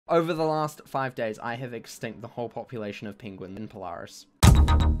Over the last 5 days, I have extinct the whole population of penguins in Polaris.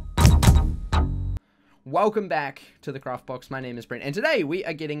 Welcome back to the CraftBox. My name is Brent, and today we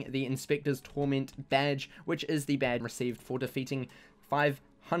are getting the Inspector's Torment badge, which is the badge received for defeating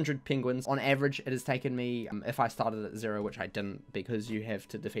 500 penguins. On average, it has taken me, if I started at 0, which I didn't because you have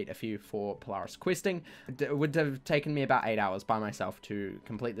to defeat a few for Polaris questing, it would have taken me about 8 hours by myself to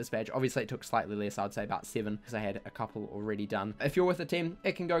complete this badge. Obviously, it took slightly less, I'd say about 7, because I had a couple already done. If you're with a team,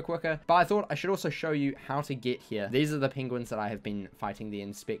 it can go quicker, but I thought I should also show you how to get here. These are the penguins that I have been fighting the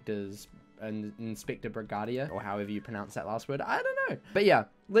Inspector Brigadier, or however you pronounce that last word, I don't know. But yeah,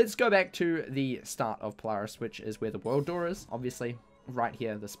 let's go back to the start of Polaris, which is where the world door is, obviously, right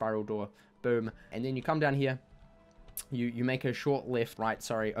here, the spiral door, boom, and then you come down here, you make a short left, right,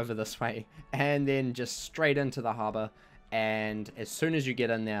 sorry, over this way, and then just straight into the harbor, and as soon as you get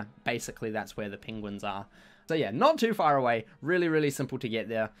in there, basically that's where the penguins are. So yeah, not too far away, really simple to get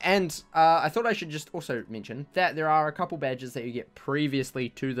there. And I thought I should just also mention that there are a couple badges that you get previously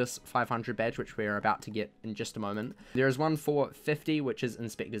to this 500 badge, which we're about to get in just a moment. There is one for 50, which is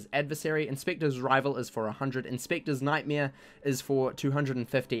Inspector's Adversary. Inspector's Rival is for 100. Inspector's Nightmare is for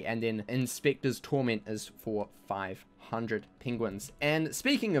 250. And then Inspector's Torment is for 500 penguins. And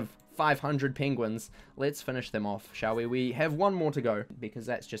speaking of 500 penguins, let's finish them off, shall we? We have one more to go because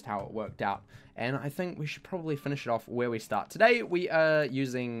that's just how it worked out, and I think we should probably finish it off where we start. Today we are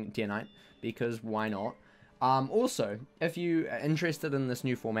using Deer Knight because why not? Also, if you are interested in this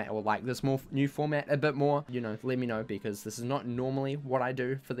new format or like this new format a bit more, you know, let me know, because this is not normally what I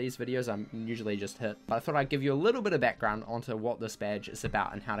do for these videos. I'm usually just hit, but I thought I'd give you a little bit of background onto what this badge is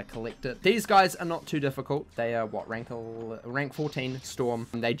about and how to collect it. These guys are not too difficult. They are what, rank 14 Storm.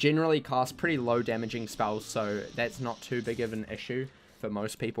 They generally cast pretty low damaging spells, so that's not too big of an issue for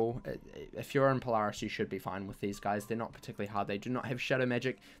most people. If you're in Polaris, you should be fine with these guys. They're not particularly hard. They do not have shadow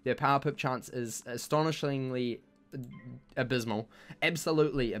magic. Their power pip chance is astonishingly abysmal,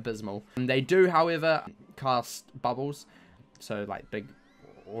 absolutely abysmal. And they do, however, cast bubbles, so like big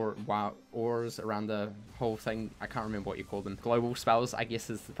auras around the whole thing. I can't remember what you call them. Global spells, I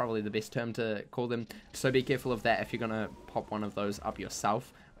guess, is probably the best term to call them. So be careful of that if you're gonna pop one of those up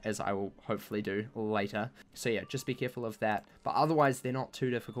yourself, as I will hopefully do later. So yeah, just be careful of that. But otherwise, they're not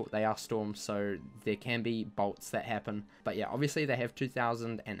too difficult. They are storms, so there can be bolts that happen. But yeah, obviously they have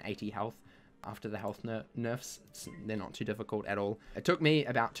 2080 health. After the health nerfs, they're not too difficult at all. It took me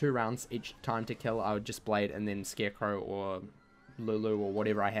about 2 rounds each time to kill. I would just Blade and then Scarecrow or Lulu or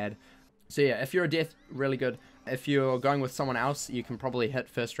whatever I had. So yeah, if you're a Death, really good. If you're going with someone else, you can probably hit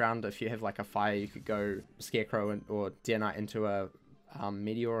first round. If you have like a fire, you could go Scarecrow or Deer Knight into a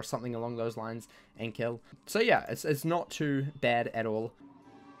meteor or something along those lines and kill. So yeah, it's not too bad at all.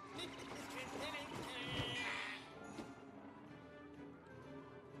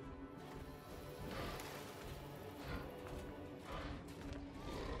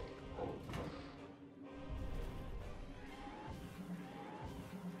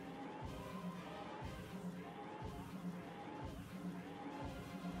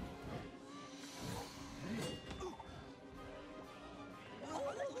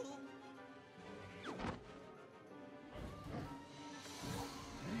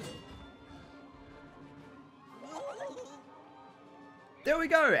 There we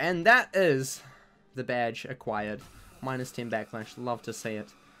go, and that is the badge acquired. Minus 10 backlash, love to see it.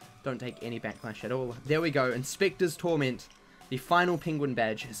 Don't take any backlash at all. There we go, Inspector's Torment. The final penguin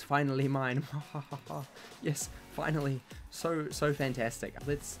badge is finally mine. Yes, finally. So fantastic.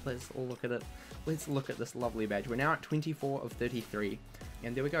 Let's all look at it. Let's look at this lovely badge. We're now at 24 of 33.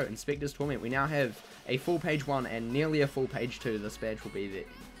 And there we go, Inspector's Torment. We now have a full page 1 and nearly a full page 2. This badge will be the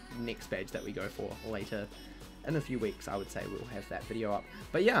next badge that we go for later. In a few weeks, I would say we'll have that video up.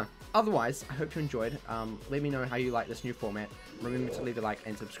 But yeah, otherwise, I hope you enjoyed. Let me know how you like this new format. Remember to leave a like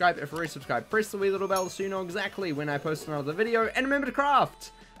and subscribe. If you're already subscribed, press the wee little bell so you know exactly when I post another video. And remember to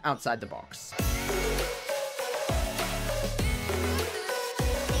craft outside the box.